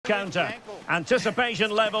counter.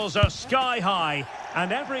 Anticipation levels are sky high,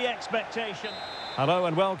 and every expectation... Hello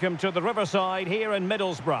and welcome to the Riverside here in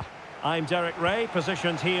Middlesbrough. I'm Derek Ray,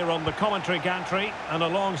 positioned here on the commentary gantry, and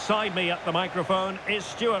alongside me at the microphone is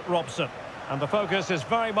Stuart Robson. And the focus is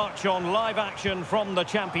very much on live action from the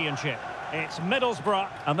Championship. It's Middlesbrough,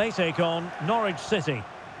 and they take on Norwich City.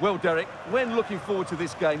 Well, Derek, when looking forward to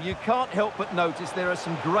this game, you can't help but notice there are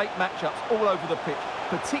some great matchups all over the pitch,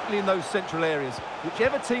 particularly in those central areas.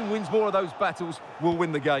 Whichever team wins more of those battles will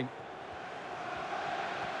win the game.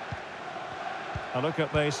 A look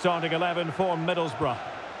at the starting 11 for Middlesbrough.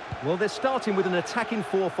 Well, they're starting with an attacking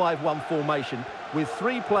 4-5-1 formation with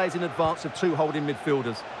 3 players in advance of 2 holding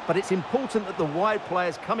midfielders. But it's important that the wide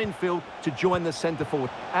players come in field to join the centre forward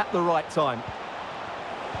at the right time.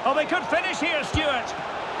 Oh, they could finish here, Stuart.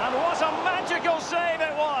 And what a magical save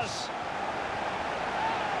it was!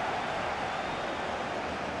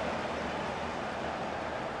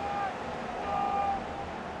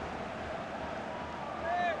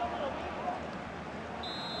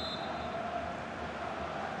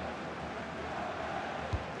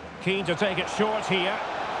 Keen to take it short here.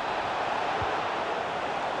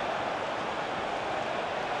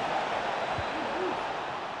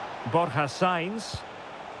 Borja Sainz.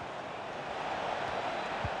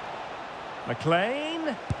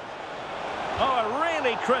 McLean. Oh, a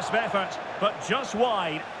really crisp effort, but just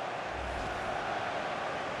wide.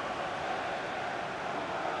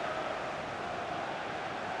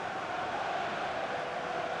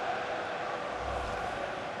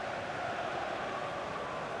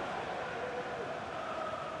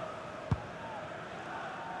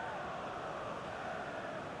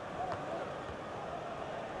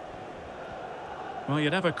 Well, you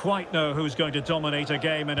never quite know who's going to dominate a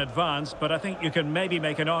game in advance, but I think you can maybe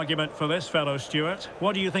make an argument for this fellow, Stuart.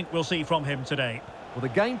 What do you think we'll see from him today? Well, the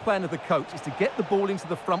game plan of the coach is to get the ball into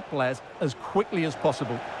the front players as quickly as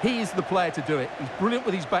possible. He is the player to do it. He's brilliant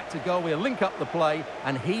with his back to goal. He'll link up the play,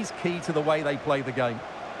 and he's key to the way they play the game.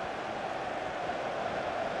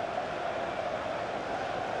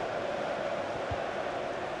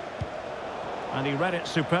 And he read it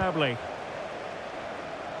superbly.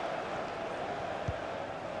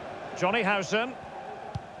 Johnny Howson.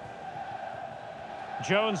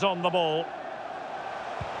 Jones on the ball.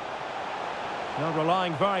 Now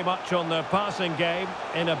relying very much on their passing game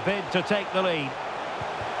in a bid to take the lead.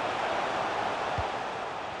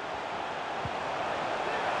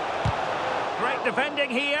 Great defending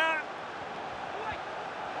here.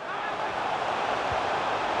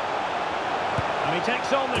 And he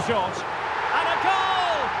takes on the shot. And a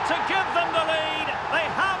goal to give them the lead. They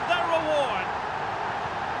have their reward.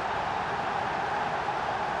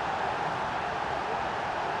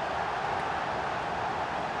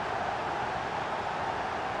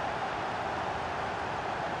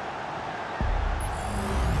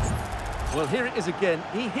 Well, here it is again.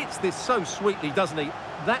 He hits this so sweetly, doesn't he?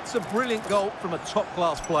 That's a brilliant goal from a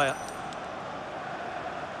top-class player.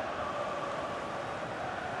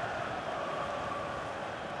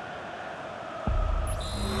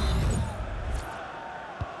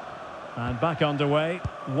 And back underway.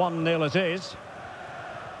 1-0 it is.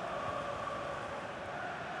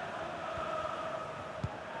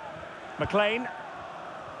 McLean.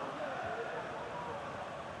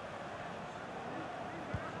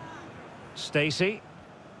 Stacey.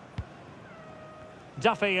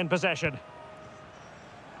 Duffy in possession.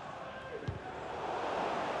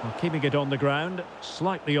 Well, keeping it on the ground,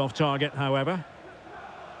 slightly off target, however.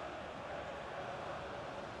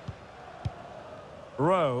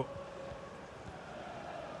 Rowe.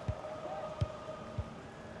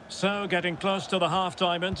 So, getting close to the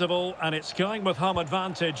half-time interval, and it's going with home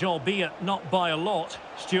advantage, albeit not by a lot.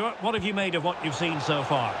 Stuart, what have you made of what you've seen so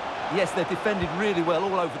far? Yes, they've defended really well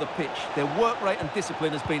all over the pitch. Their work rate and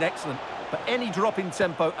discipline has been excellent. But any drop in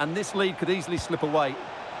tempo and this lead could easily slip away.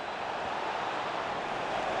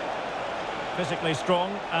 Physically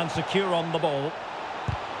strong and secure on the ball.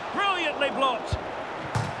 Brilliantly blocked.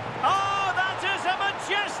 Oh, that is a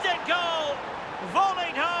majestic goal!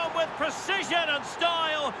 Volleyed home with precision and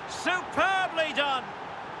style. Superbly done.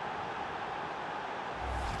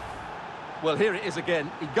 Well, here it is again.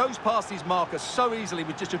 He goes past his marker so easily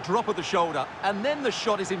with just a drop of the shoulder, and then the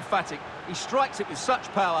shot is emphatic. He strikes it with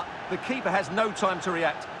such power, the keeper has no time to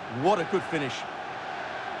react. What a good finish.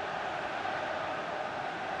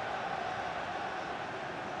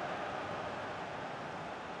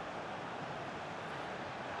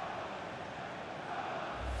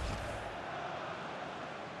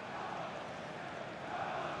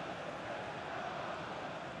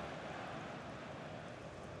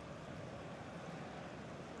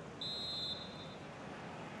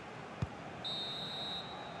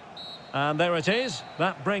 And there it is.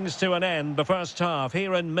 That brings to an end the first half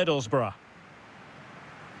here in Middlesbrough.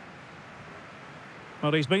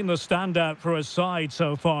 Well, he's been the standout for his side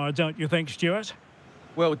so far, don't you think, Stuart?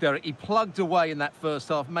 Well, Derek, he plugged away in that first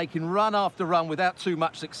half, making run after run without too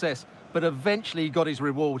much success. But eventually he got his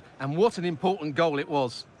reward, and what an important goal it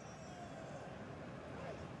was.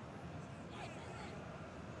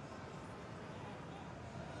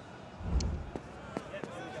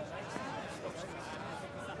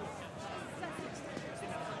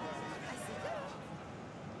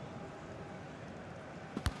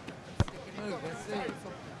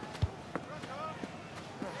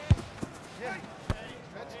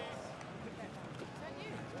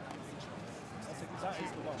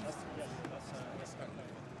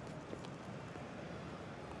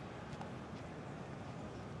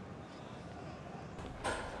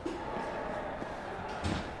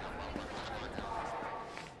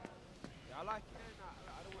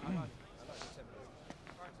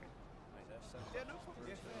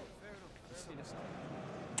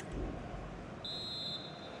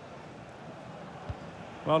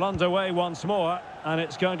 Well, underway once more, and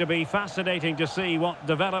it's going to be fascinating to see what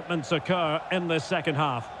developments occur in this second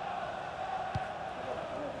half.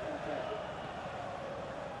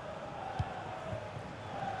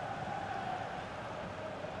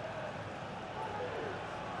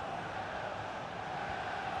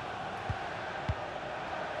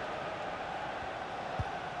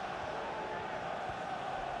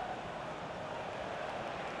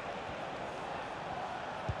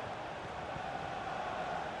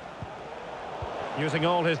 Using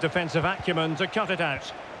all his defensive acumen to cut it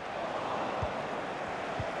out.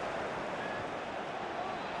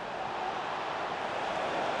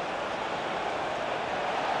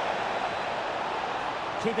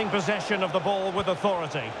 Keeping possession of the ball with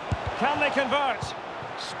authority. Can they convert?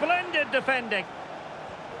 Splendid defending.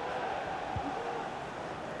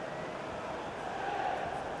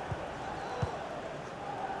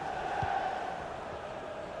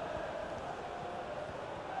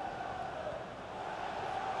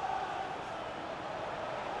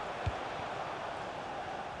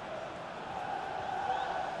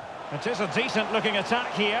 It is a decent-looking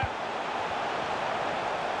attack here.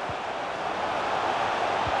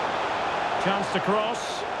 Chance to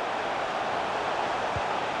cross.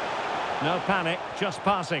 No panic, just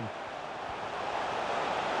passing.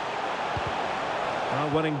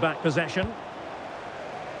 Well, winning back possession.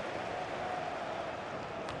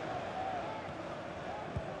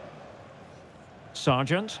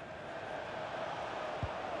 Sargent.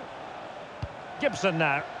 Gibson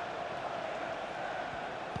now.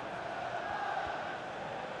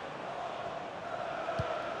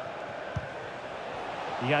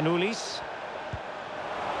 Giannoulis.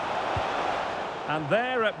 And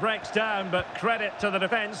there it breaks down, but credit to the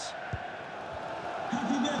defence.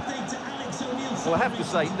 Happy birthday to Alex O'Neill. Well, I have to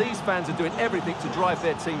say, these fans are doing everything to drive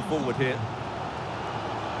their team forward here.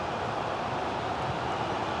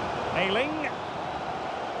 Ayling.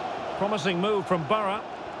 Promising move from Borough.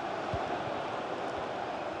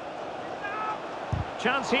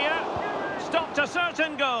 Chance here. Stopped a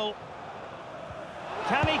certain goal.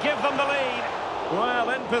 Can he give them the lead? Well,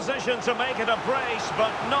 in position to make it a brace,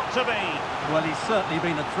 but not to be. Well, he's certainly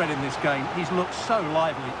been a threat in this game. He's looked so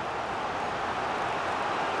lively.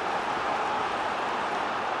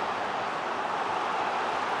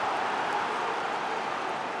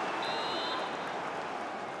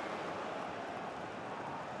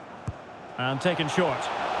 And taken short.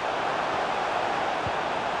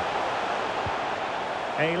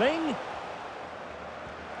 Ayling.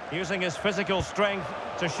 Using his physical strength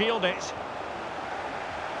to shield it.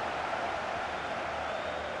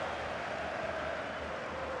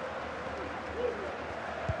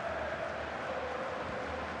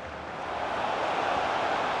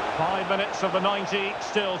 Five minutes of the 90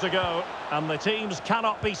 still to go, and the teams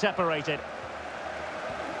cannot be separated.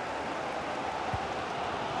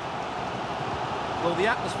 Well, the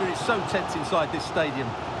atmosphere is so tense inside this stadium,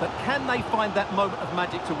 but can they find that moment of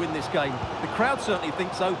magic to win this game? The crowd certainly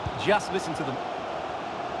think so. Just listen to them.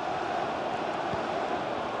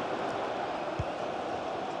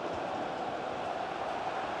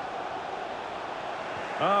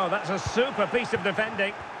 Oh, that's a super piece of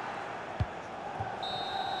defending.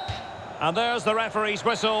 And there's the referee's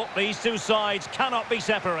whistle. These two sides cannot be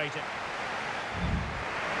separated.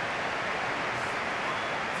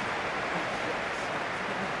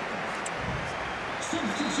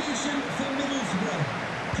 Substitution for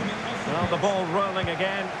Middlesbrough. Coming off Well, the ball rolling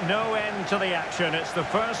again. No end to the action. It's the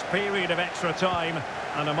first period of extra time.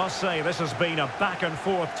 And I must say, this has been a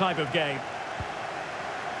back-and-forth type of game.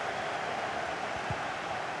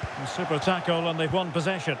 Super tackle and they've won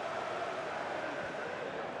possession.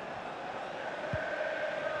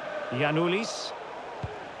 Giannoulis.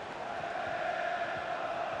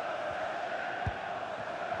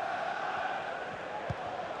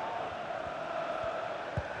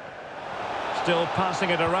 Still passing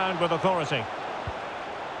it around with authority.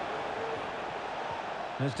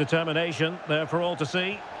 His determination there for all to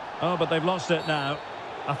see. Oh, but they've lost it now.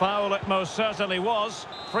 A foul it most certainly was.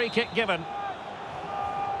 Free kick given.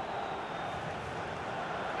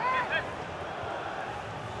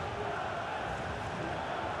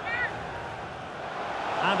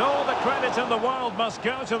 And all the credit in the world must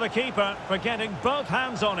go to the keeper for getting both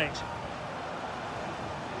hands on it.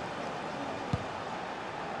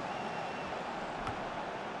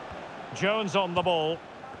 Jones on the ball.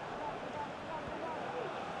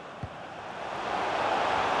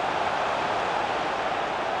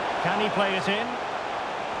 Can he play it in?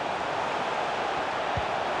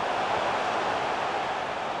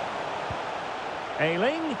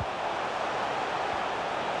 Ayling.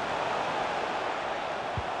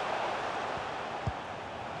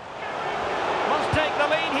 Must take the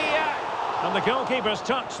lead here. And the goalkeeper's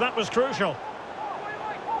touch, that was crucial.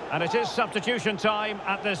 And it is substitution time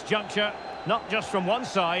at this juncture, not just from one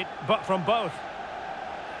side, but from both.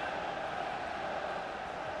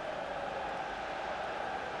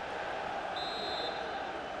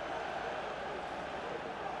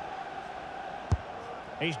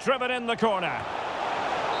 He's driven in the corner.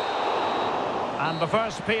 And the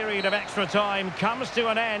first period of extra time comes to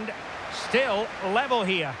an end. Still level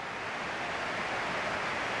here.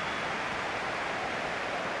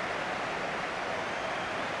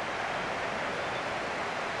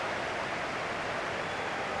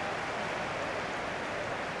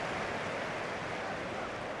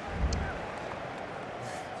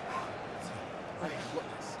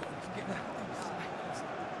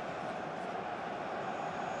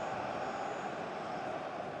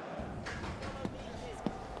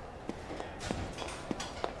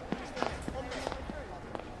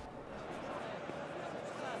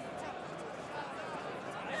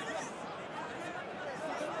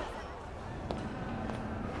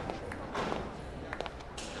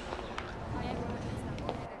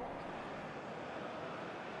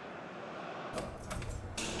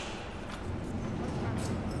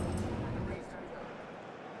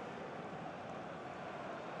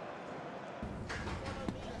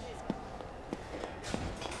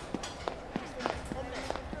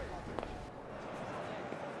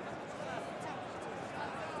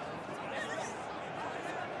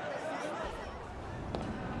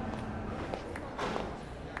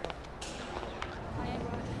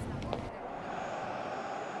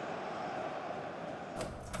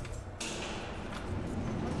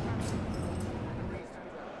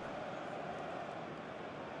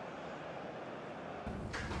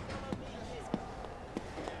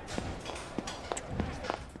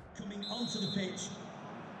 Onto the pitch.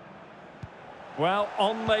 Well,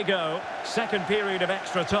 on they go. Second period of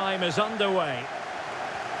extra time is underway.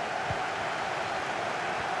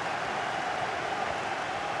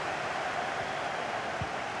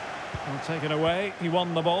 Well, taken away. He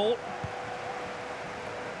won the ball.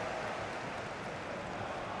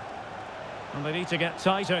 And they need to get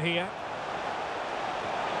tighter here.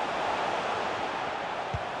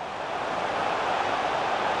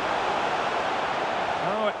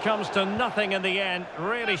 Oh, it comes to nothing in the end.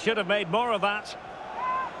 Really should have made more of that.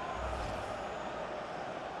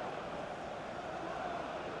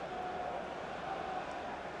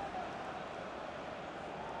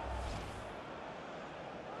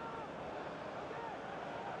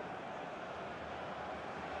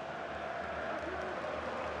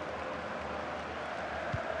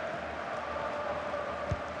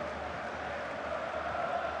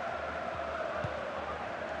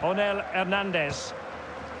 Onel Hernandez.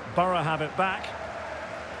 Borough have it back.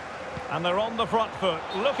 And they're on the front foot,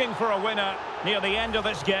 looking for a winner near the end of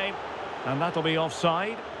this game. And that'll be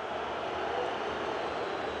offside.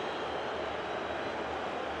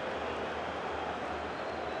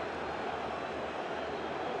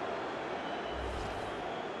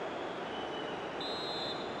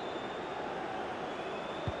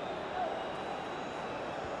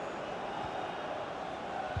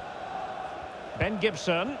 Ben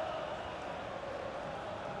Gibson.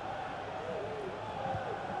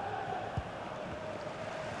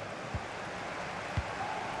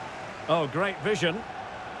 Oh, great vision.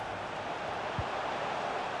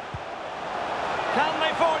 Can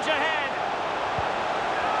they forge ahead?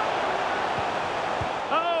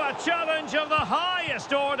 Oh, a challenge of the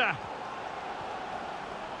highest order.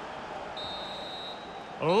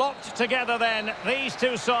 Locked together then, these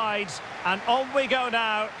two sides, and on we go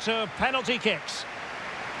now to penalty kicks.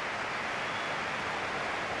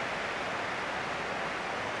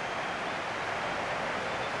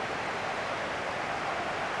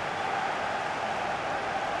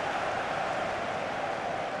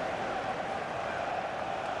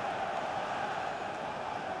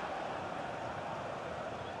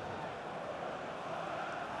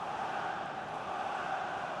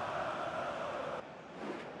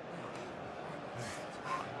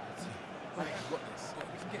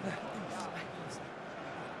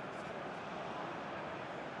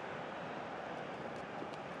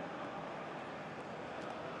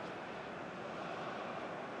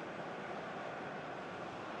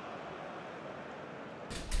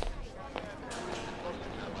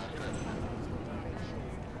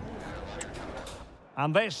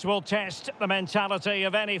 And this will test the mentality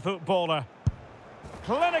of any footballer.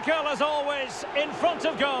 Clinical as always, in front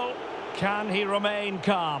of goal. Can he remain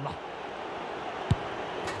calm?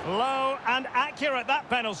 Low and accurate, that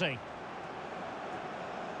penalty.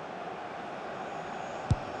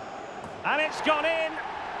 And it's gone in.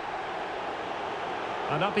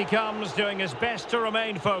 And up he comes, doing his best to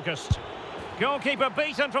remain focused. Goalkeeper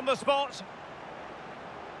beaten from the spot.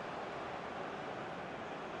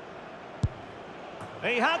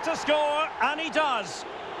 He had to score, and he does.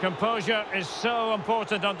 Composure is so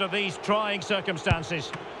important under these trying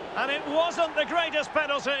circumstances. And it wasn't the greatest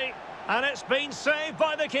penalty, and it's been saved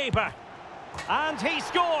by the keeper. And he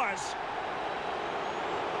scores.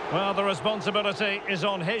 Well, the responsibility is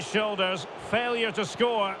on his shoulders. Failure to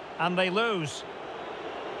score, and they lose.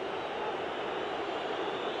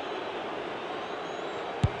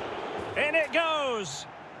 In it goes.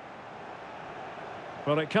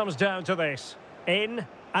 Well, it comes down to this. In,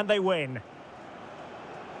 and they win.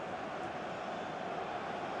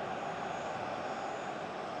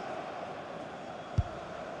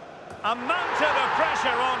 A mountain of pressure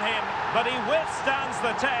on him, but he withstands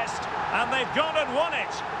the test, and they've gone and won it.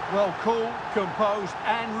 Well, cool, composed,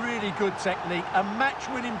 and really good technique. A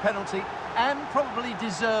match-winning penalty, and probably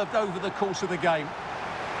deserved over the course of the game.